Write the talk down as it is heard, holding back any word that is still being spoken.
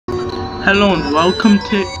Hello and welcome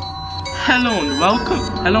to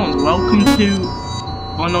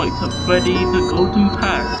Five Nights at Freddy The Golden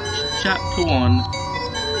Patch Chapter 1.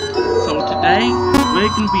 So today we're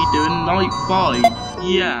gonna be doing night 5.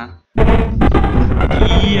 Yeah.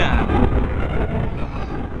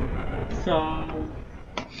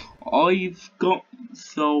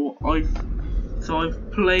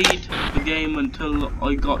 I've played the game until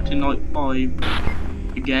I got to night 5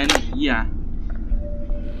 again. Yeah.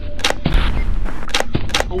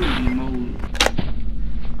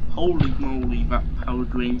 Holy moly, that power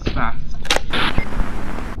drains fast.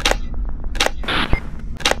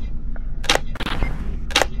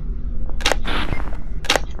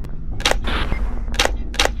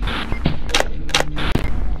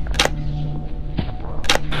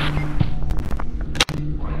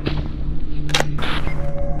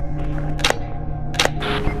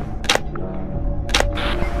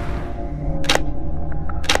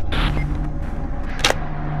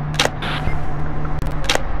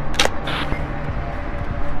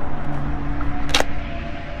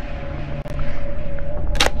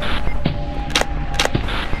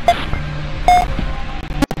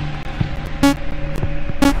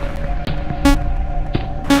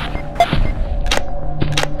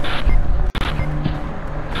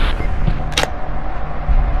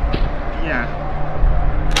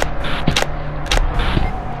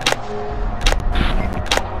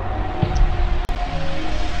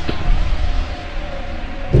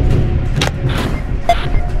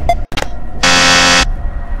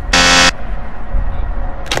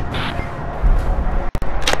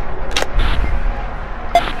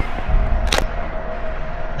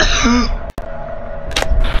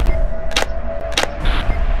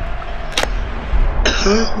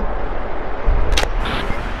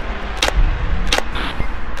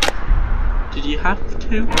 Did you have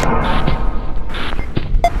to?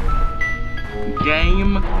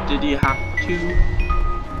 Game, did you have to?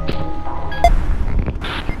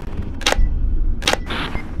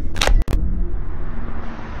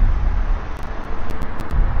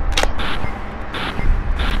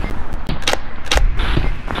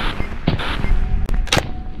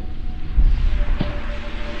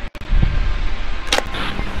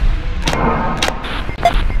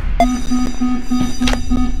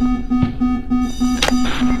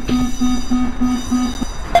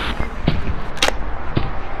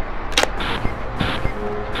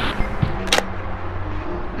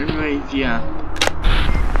 Anyways, yeah.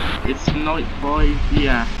 It's night 5,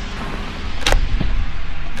 yeah.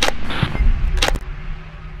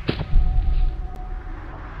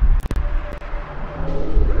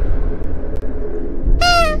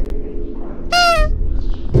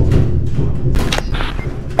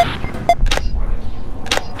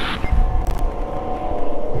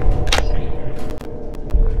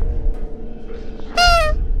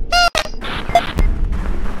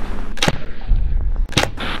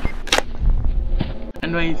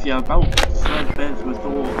 Anyways, yeah, about Fredbear's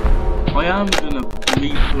Resort, I am gonna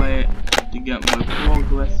replay it to get my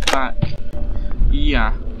progress back.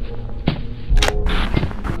 Yeah.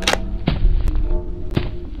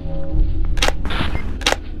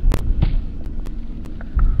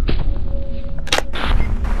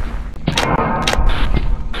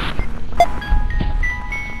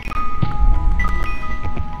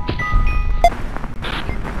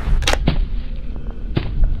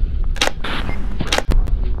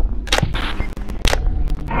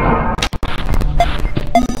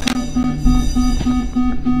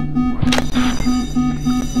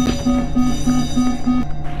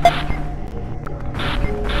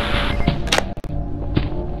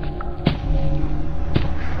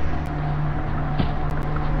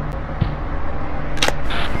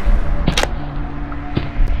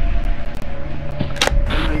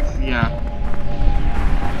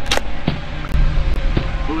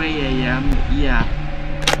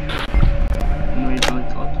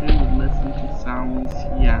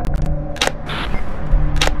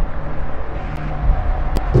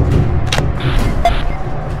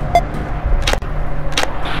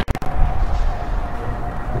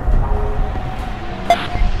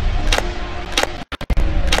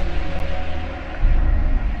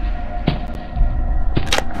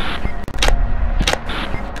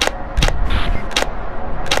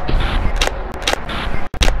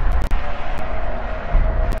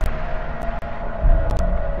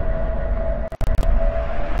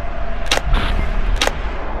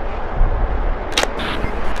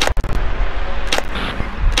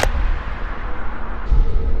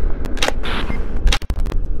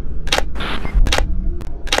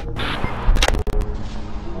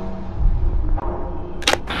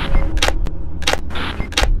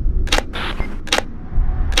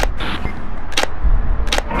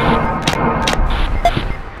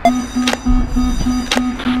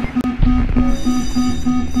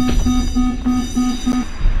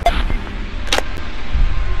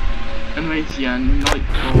 Anyways, yeah,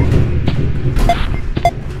 nightfall.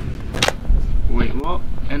 Wait, what?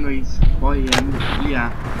 Anyways, 4 AM,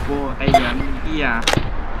 yeah. 4 AM, yeah.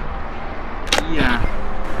 Yeah.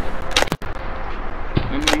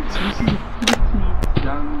 Anyways, this is a pretty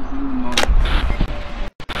challenging night.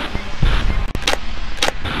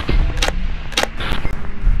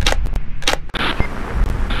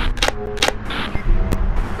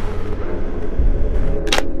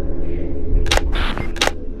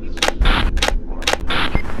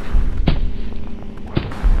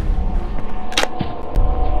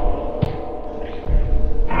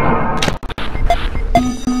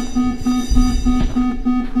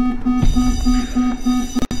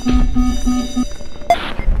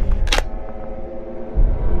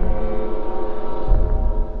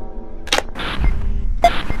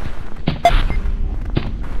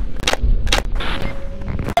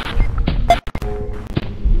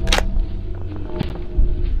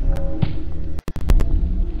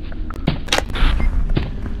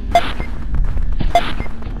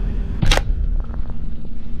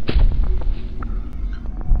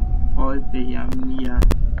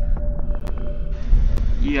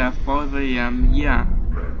 Yeah, 5 AM, yeah.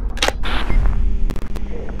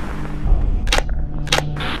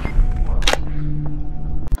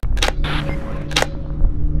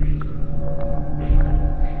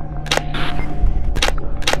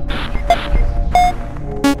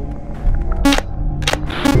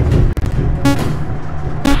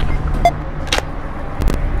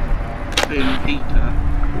 Peter.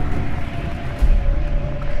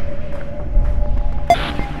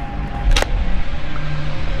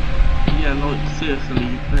 Yeah, like seriously,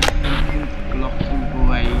 there's something blocking the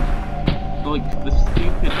way. Like the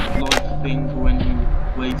stupid like thing when you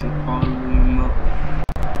raise your volume up.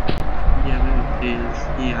 Yeah, there it is.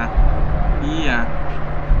 Yeah. Yeah.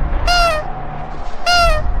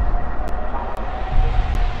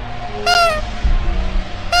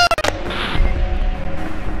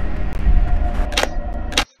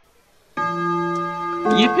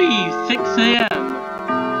 Yippee! 6 AM!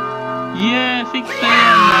 Yeah, 6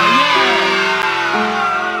 AM now, yeah!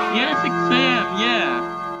 Yeah, 6 AM, yeah!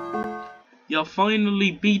 You're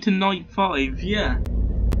finally beaten night 5, yeah!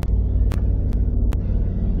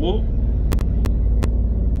 What?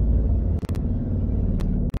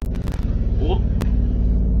 What?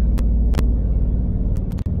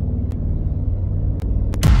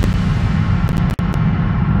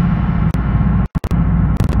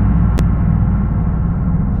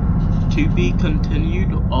 To be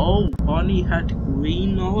continued. Oh, Bonnie had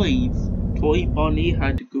green eyes. Toy Bonnie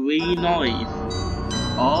had green eyes.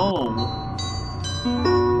 Oh.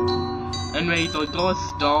 Anyways, I got a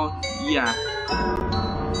star. Yeah.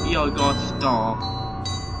 Yeah, I got a star.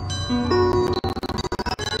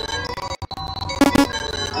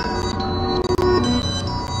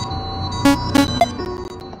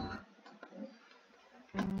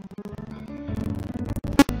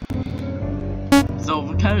 So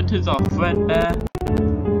the characters are Fredbear.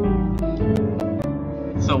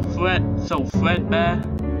 So Fredbear.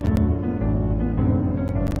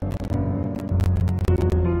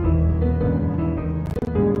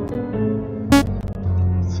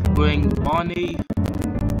 Spring Bonnie.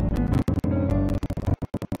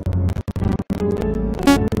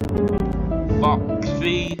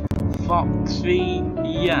 Foxy,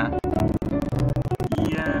 yeah.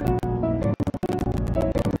 Yeah.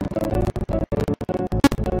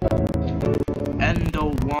 Endo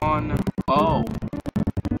 1, oh.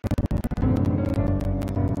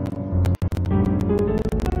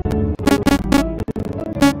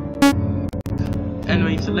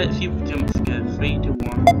 Anyway, so let's see if the jump scare. 3, 2, 1.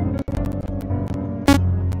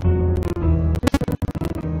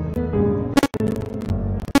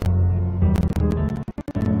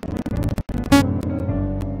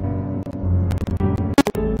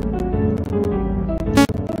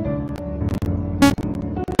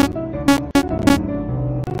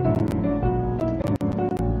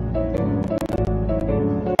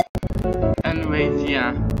 Anyways,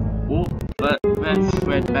 yeah. Oh, that's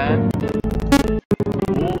Fredbear.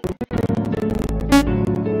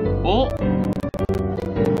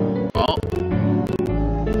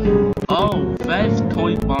 Oh, there's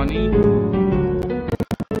Toy Bonnie.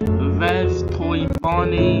 There's Toy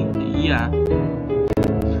Bonnie, yeah.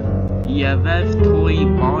 Yeah, there's Toy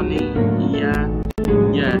Bonnie, yeah.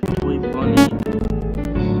 Yeah, Toy Bonnie.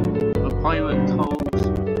 The Pirate Toes.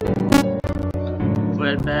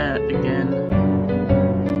 Fredbear again.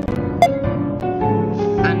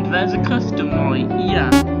 And there's a custom night, yeah.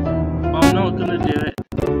 But I'm not gonna do it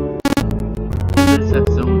this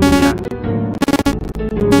episode, yeah.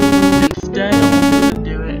 Instead, I'm gonna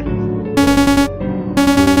do it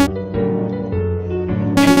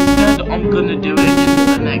I'm gonna do it in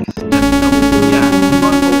the next